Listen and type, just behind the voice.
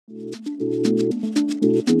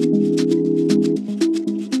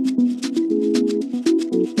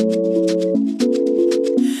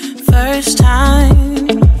First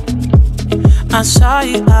time I saw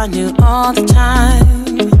you, I knew all the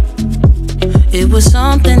time. It was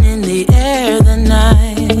something in the air that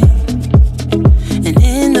night, and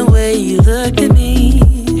in the way you looked at me.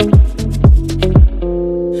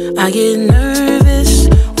 I get nervous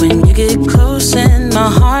when you get close and my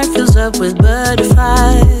heart fills up with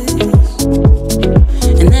butterflies,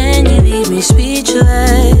 and then you leave me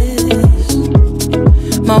speechless.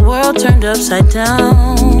 My world turned upside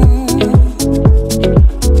down.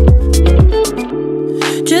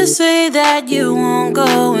 Just say that you won't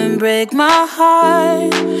go and break my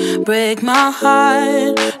heart. Break my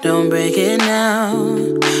heart, don't break it now.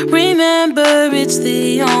 Remember, it's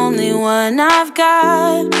the only one I've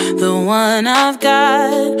got, the one I've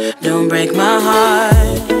got. Don't break my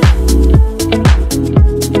heart.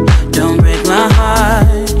 Don't break my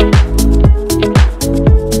heart.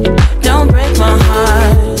 Don't break my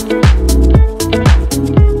heart.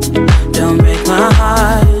 Don't break my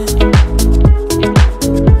heart.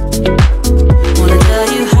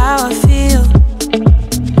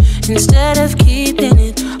 Instead of keeping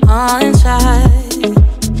it all inside.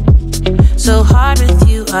 So hard with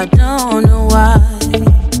you, I don't know why.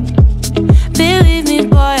 Believe me,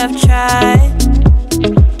 boy, I've tried.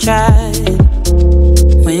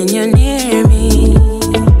 When you're near me,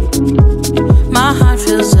 my heart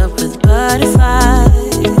fills up with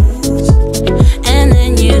butterflies, and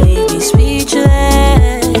then you leave me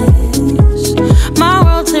speechless. My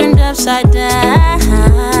world turned upside down.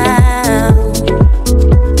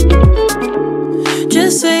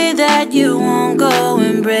 Say that you won't go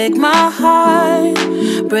and break my heart.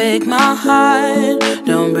 Break my heart,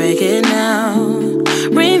 don't break it now.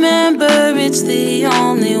 Remember, it's the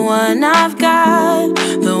only one I've got,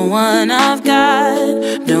 the one I've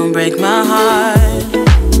got. Don't break my heart.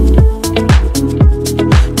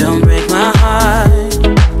 Don't break my heart.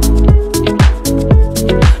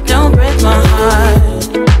 Don't break my heart.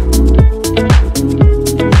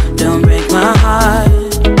 Don't break my heart.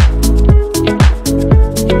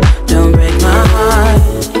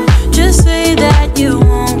 Just say that you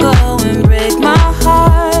won't go and break my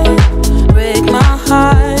heart. Break my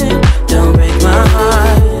heart. Don't break my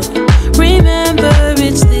heart. Remember,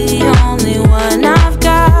 it's the only one I've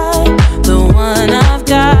got, the one I've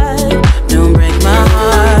got. Don't break my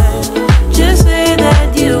heart. Just say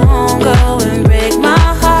that you won't go and break my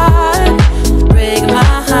heart. Break my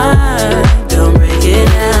heart. Don't break it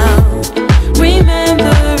now.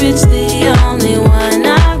 Remember, it's the only one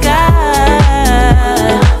I've got.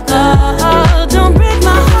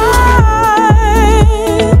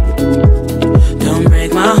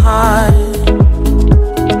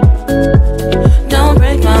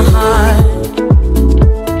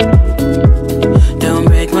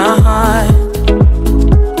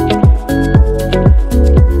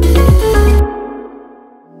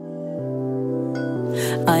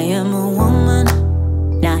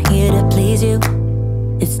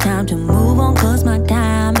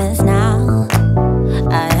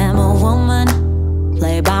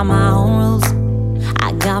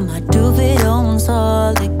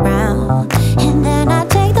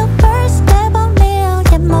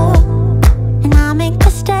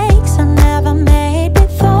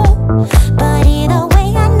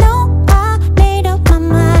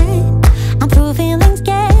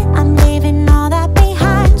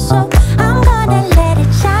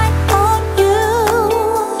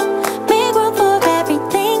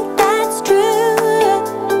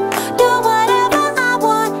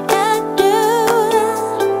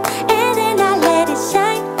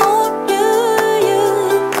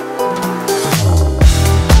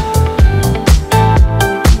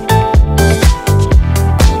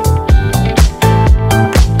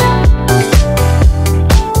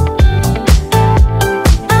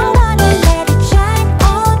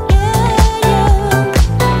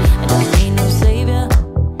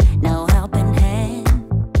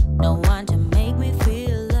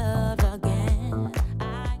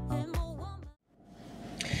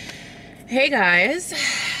 Hey guys,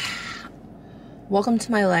 welcome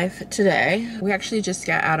to my life today. We actually just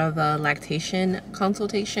got out of a lactation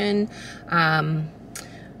consultation. I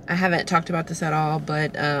haven't talked about this at all,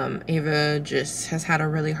 but Ava just has had a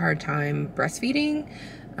really hard time breastfeeding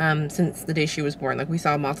since the day she was born. Like, we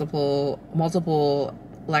saw multiple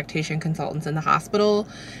lactation consultants in the hospital,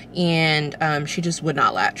 and she just would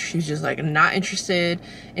not latch. She was just like not interested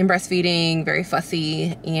in breastfeeding, very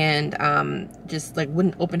fussy, and just like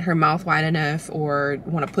wouldn't open her mouth wide enough or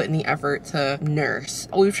want to put in the effort to nurse.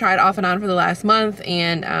 We've tried off and on for the last month,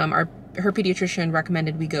 and her pediatrician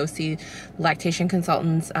recommended we go see lactation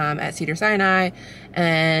consultants at Cedars-Sinai,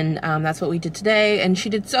 and that's what we did today, and she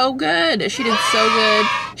did so good. She did so good.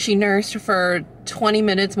 She nursed for 20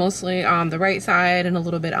 minutes, mostly on the right side and a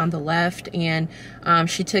little bit on the left, and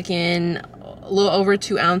she took in a little over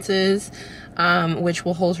 2 ounces, which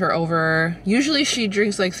will hold her over. Usually she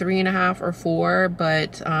drinks like 3.5 or 4,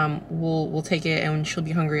 but we'll take it, and she'll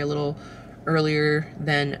be hungry a little earlier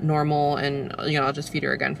than normal, and you know, I'll just feed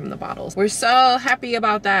her again from the bottles. We're so happy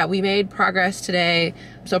about that. We made progress today.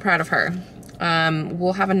 I'm so proud of her.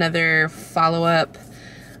 We'll have another follow-up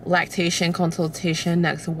lactation consultation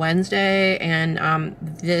next Wednesday, and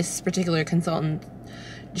this particular consultant,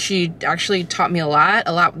 she actually taught me a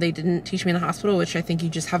lot they didn't teach me in the hospital, which I think you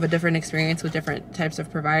just have a different experience with different types of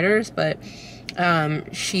providers. But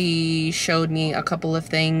she showed me a couple of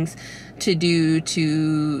things to do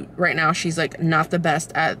to, right now she's like not the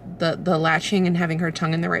best at the latching and having her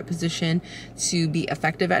tongue in the right position to be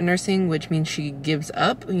effective at nursing, which means she gives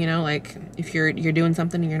up. You know, like if you're doing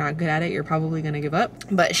something and you're not good at it, you're probably gonna give up.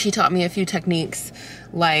 But she taught me a few techniques,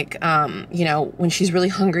 like you know, when she's really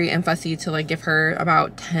hungry and fussy, to like give her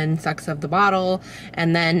about 10 sucks of the bottle,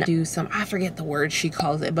 and then do some, I forget the word she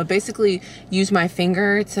calls it, but basically use my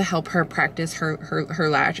finger to help her practice her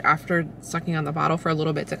latch after sucking on the bottle for a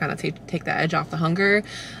little bit, to kind of take the edge off the hunger.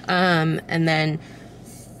 And then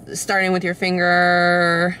starting with your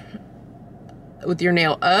finger with your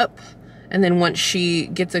nail up, and then once she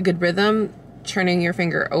gets a good rhythm, turning your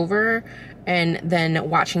finger over, and then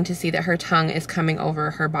watching to see that her tongue is coming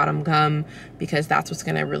over her bottom gum, because that's what's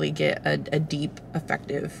going to really get a deep,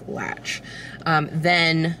 effective latch.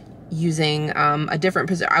 Then using a different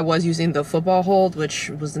position. I was using the football hold, which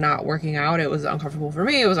was not working out. It was uncomfortable for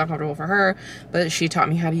me, it was uncomfortable for her, but she taught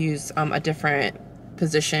me how to use a different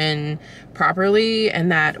position properly, and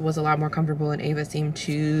that was a lot more comfortable, and Ava seemed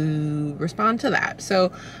to respond to that.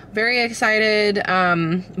 So very excited.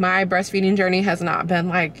 My breastfeeding journey has not been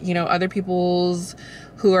like, you know, other people's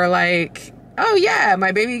who are like, oh yeah,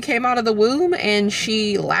 my baby came out of the womb and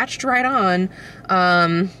she latched right on.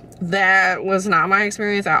 That was not my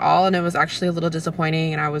experience at all, and it was actually a little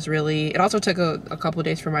disappointing, and I was really, it also took a couple of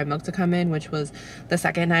days for my milk to come in, which was the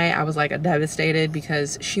second night. I was like devastated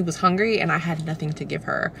because she was hungry and I had nothing to give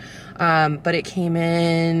her. But it came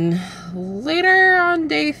in later on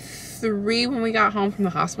day 3 when we got home from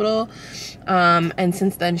the hospital, and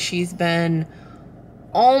since then she's been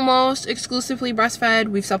almost exclusively breastfed.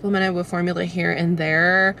 We've supplemented with formula here and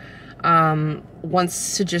there,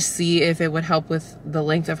 once to just see if it would help with the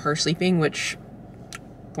length of her sleeping, which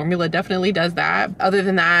formula definitely does that. Other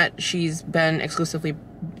than that, she's been exclusively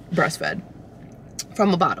breastfed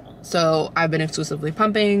from a bottle. So I've been exclusively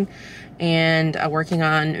pumping and working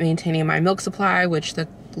on maintaining my milk supply, which the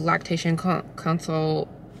lactation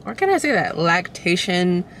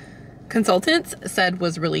lactation consultants said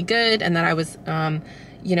was really good, and that I was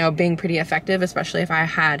you know, being pretty effective, especially if I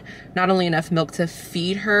had not only enough milk to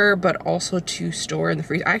feed her, but also to store in the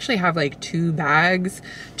freezer. I actually have like 2 like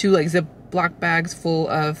Ziploc bags full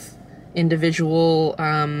of individual,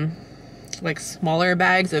 like smaller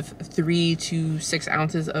bags of 3 to 6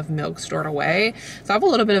 ounces of milk stored away. So I have a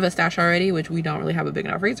little bit of a stash already, which we don't really have a big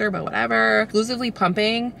enough freezer, but whatever. Exclusively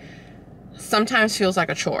pumping sometimes feels like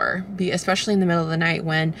a chore, especially in the middle of the night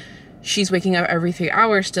when she's waking up every 3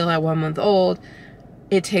 hours still at 1 month old.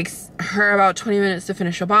 It takes her about 20 minutes to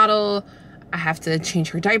finish a bottle. I have to change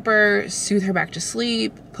her diaper, soothe her back to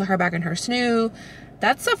sleep, put her back in her snoo.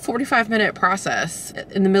 That's a 45-minute process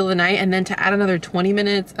in the middle of the night. And then to add another 20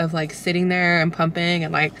 minutes of like sitting there and pumping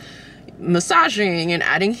and like massaging and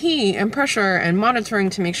adding heat and pressure and monitoring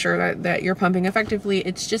to make sure that you're pumping effectively,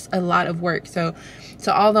 it's just a lot of work. So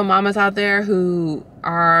all the mamas out there who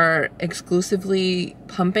are exclusively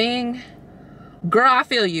pumping, girl, I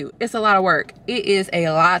feel you. It's a lot of work. It is a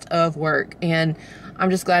lot of work, and I'm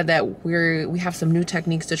just glad that we have some new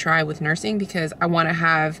techniques to try with nursing, because I want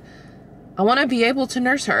to be able to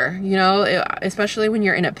nurse her, you know, especially when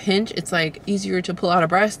you're in a pinch. It's like easier to pull out a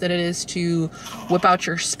breast than it is to whip out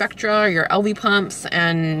your Spectra, your LV pumps,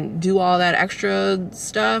 and do all that extra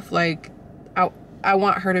stuff. Like I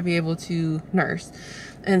want her to be able to nurse,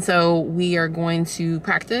 and so we are going to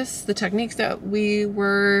practice the techniques that we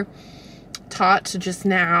were taught just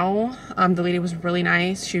now. The lady was really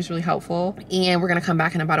nice. She was really helpful. And we're going to come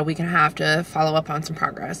back in about a week and a half to follow up on some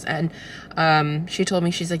progress. And she told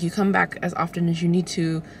me, she's like, you come back as often as you need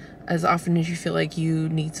to, as often as you feel like you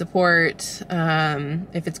need support,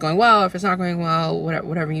 if it's going well, if it's not going well,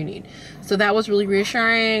 whatever you need. So that was really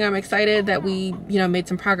reassuring. I'm excited that we, you know, made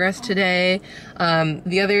some progress today.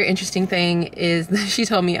 The other interesting thing is that she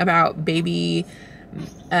told me about baby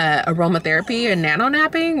aromatherapy and nano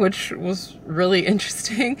napping, which was really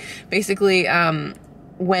interesting. Basically,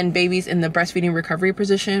 when baby's in the breastfeeding recovery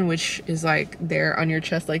position, which is like they're on your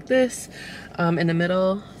chest like this, in the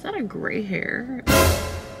middle. Is that a gray hair?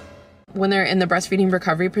 When they're in the breastfeeding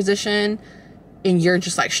recovery position and you're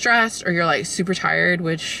just like stressed or you're like super tired,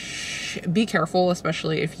 which be careful,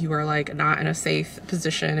 especially if you are like not in a safe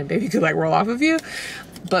position and baby could like roll off of you.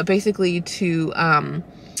 But basically to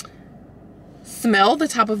smell the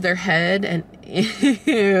top of their head, and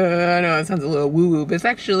I know it sounds a little woo-woo, but it's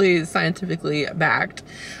actually scientifically backed.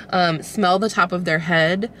 Smell the top of their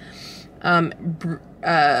head,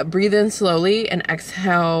 breathe in slowly and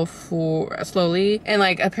exhale slowly, and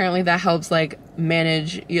like apparently that helps like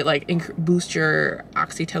manage you, like boost your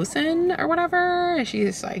oxytocin or whatever. And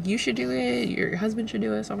she's like, you should do it, your husband should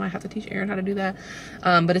do it, so I might have to teach Aaron how to do that.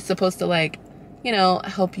 But it's supposed to like, you know,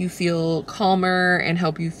 help you feel calmer and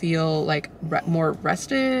help you feel like more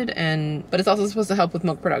rested. But it's also supposed to help with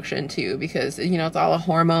milk production too, because, you know, it's all a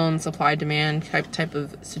hormone supply demand type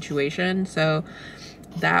of situation. So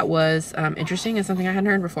that was interesting and something I hadn't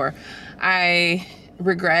heard before. I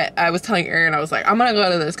was telling Erin, I was like, I'm gonna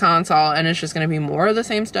go to this consult and it's just gonna be more of the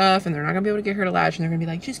same stuff, and they're not gonna be able to get her to latch, and they're gonna be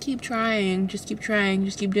like, just keep trying, just keep trying,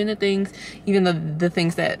 just keep doing the things, even though the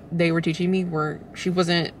things that they were teaching me she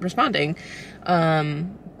wasn't responding.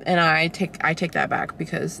 And I take that back,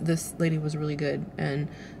 because this lady was really good and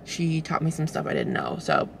she taught me some stuff I didn't know.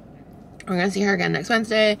 So we're gonna see her again next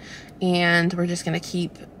Wednesday, and we're just gonna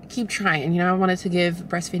keep trying. You know, I wanted to give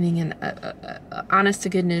breastfeeding an honest to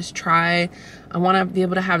goodness try. I want to be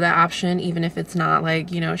able to have that option, even if it's not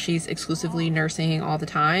like, you know, she's exclusively nursing all the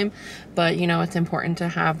time, but you know, it's important to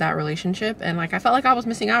have that relationship. And like, I felt like I was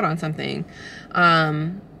missing out on something.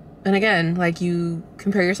 And again, like, you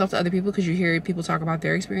compare yourself to other people because you hear people talk about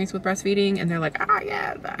their experience with breastfeeding and they're like,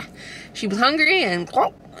 yeah, she was hungry and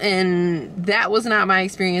that was not my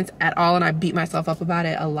experience at all. And I beat myself up about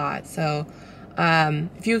it a lot. So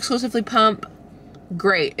if you exclusively pump,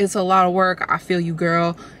 great. It's a lot of work. I feel you,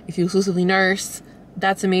 girl. If you exclusively nurse,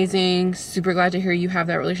 that's amazing. Super glad to hear you have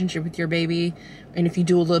that relationship with your baby. And if you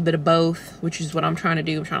do a little bit of both, which is what I'm trying to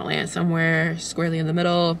do, I'm trying to land somewhere squarely in the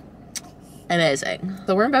middle. Amazing.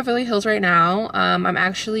 So we're in Beverly Hills right now. I'm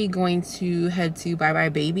actually going to head to Bye Bye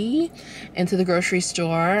Baby into the grocery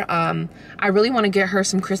store. I really want to get her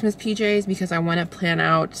some Christmas PJs because I want to plan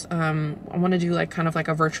out, I want to do like kind of like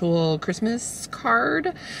a virtual Christmas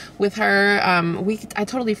card with her. I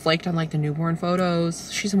totally flaked on like the newborn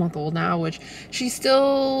photos. She's a month old now, which she's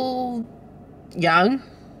still young.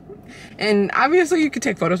 And obviously you could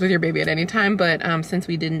take photos with your baby at any time, but since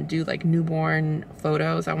we didn't do like newborn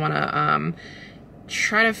photos, I want to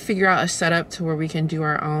try to figure out a setup to where we can do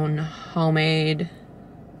our own homemade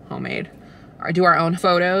or do our own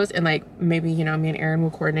photos, and like maybe, you know, me and Erin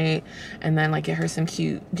will coordinate and then like get her some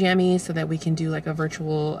cute jammies so that we can do like a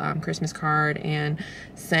virtual Christmas card and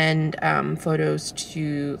send photos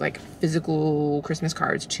to like physical Christmas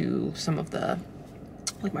cards to some of the,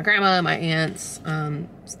 like my grandma, my aunts,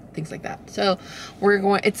 things like that. So we're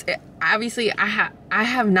going, obviously I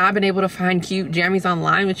have not been able to find cute jammies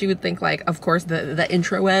online, which you would think like, of course, the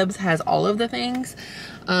intrawebs has all of the things.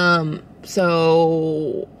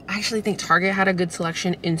 So I actually think Target had a good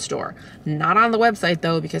selection in store, not on the website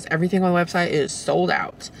though, because everything on the website is sold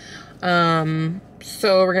out.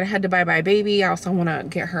 So we're gonna head to Bye Bye Baby. I also want to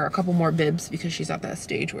get her a couple more bibs because she's at that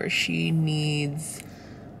stage where she needs,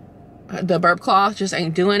 the burp cloth just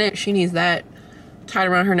ain't doing it. She needs that tied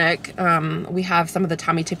around her neck. We have some of the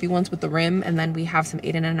Tommy Tippy ones with the rim, and then we have some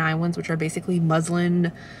 8 and 9 ones, which are basically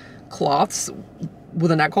muslin cloths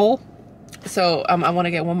with a neck hole. So I want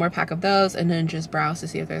to get one more pack of those and then just browse to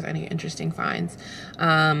see if there's any interesting finds.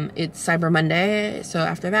 It's Cyber Monday, so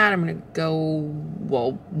after that I'm gonna go,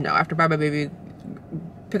 well, no, after Bye Bye Baby,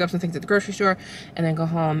 pick up some things at the grocery store and then go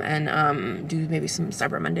home and do maybe some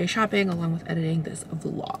Cyber Monday shopping along with editing this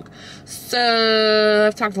vlog. So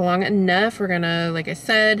I've talked long enough. We're gonna, like I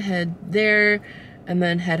said, head there and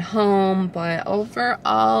then head home. But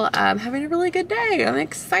overall, I'm having a really good day. I'm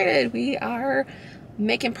excited. We are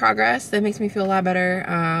making progress. That makes me feel a lot better.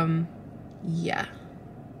 Yeah.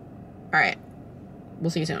 All right.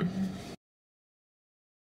 We'll see you soon.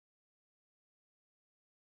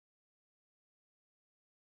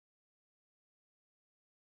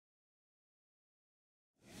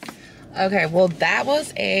 Okay, well that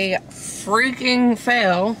was a freaking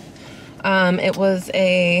fail. It was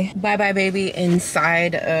a Bye Bye Baby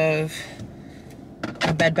inside of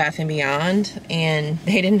a Bed Bath & Beyond, and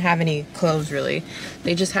they didn't have any clothes really.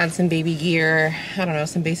 They just had some baby gear, I don't know,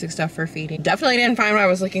 some basic stuff for feeding. Definitely didn't find what I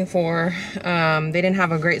was looking for. They didn't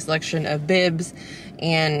have a great selection of bibs,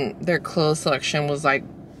 and their clothes selection was like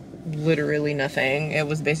literally nothing. It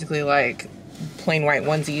was basically like plain white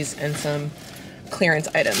onesies and some clearance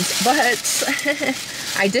items. But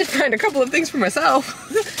I did find a couple of things for myself.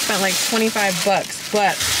 Spent like 25 bucks,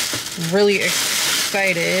 but really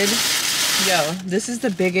excited. Yo, this is the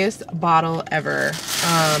biggest bottle ever.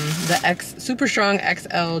 The Super Strong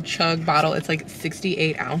XL Chug bottle. It's like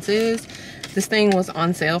 68 ounces. This thing was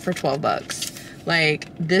on sale for 12 bucks. Like,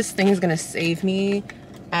 this thing is gonna save me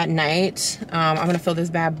at night. I'm gonna fill this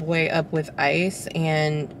bad boy up with ice,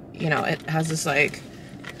 and you know, it has this like,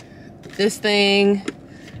 this thing,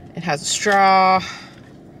 it has a straw.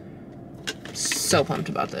 So pumped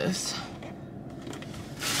about this.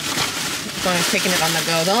 So I'm taking it on the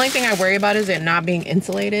go. The only thing I worry about is it not being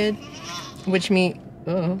insulated, which means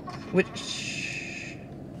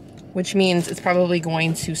it's probably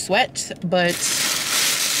going to sweat, but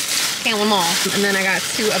can't win them all. And then I got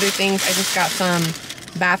two other things. I just got some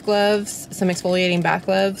bath gloves, some exfoliating bath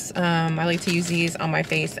gloves. I like to use these on my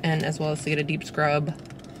face and as well as to get a deep scrub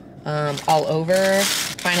all over.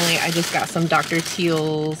 Finally, I just got some Dr.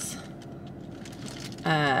 Teal's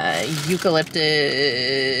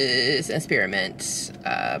eucalyptus and spearmint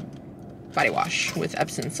body wash with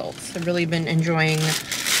Epsom salts. I've really been enjoying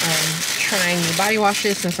trying new body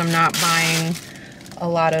washes since I'm not buying a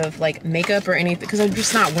lot of like makeup or anything, because I'm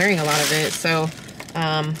just not wearing a lot of it. So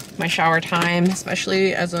my shower time,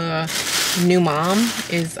 especially as a new mom,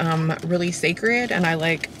 is really sacred, and I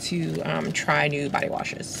like to try new body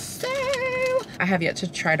washes. So I have yet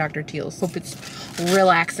to try Dr. Teal's. Hope it's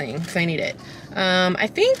relaxing because I need it. I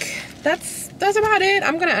think that's about it.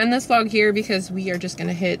 I'm gonna end this vlog here because we are just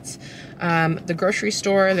gonna hit the grocery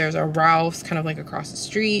store. There's a Ralph's kind of like across the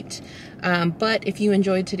street. But if you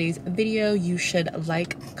enjoyed today's video, you should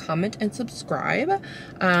like, comment, and subscribe.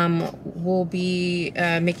 We'll be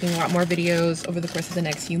making a lot more videos over the course of the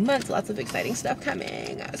next few months. Lots of exciting stuff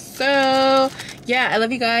coming. So yeah, I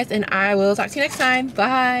love you guys, and I will talk to you next time.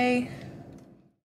 Bye.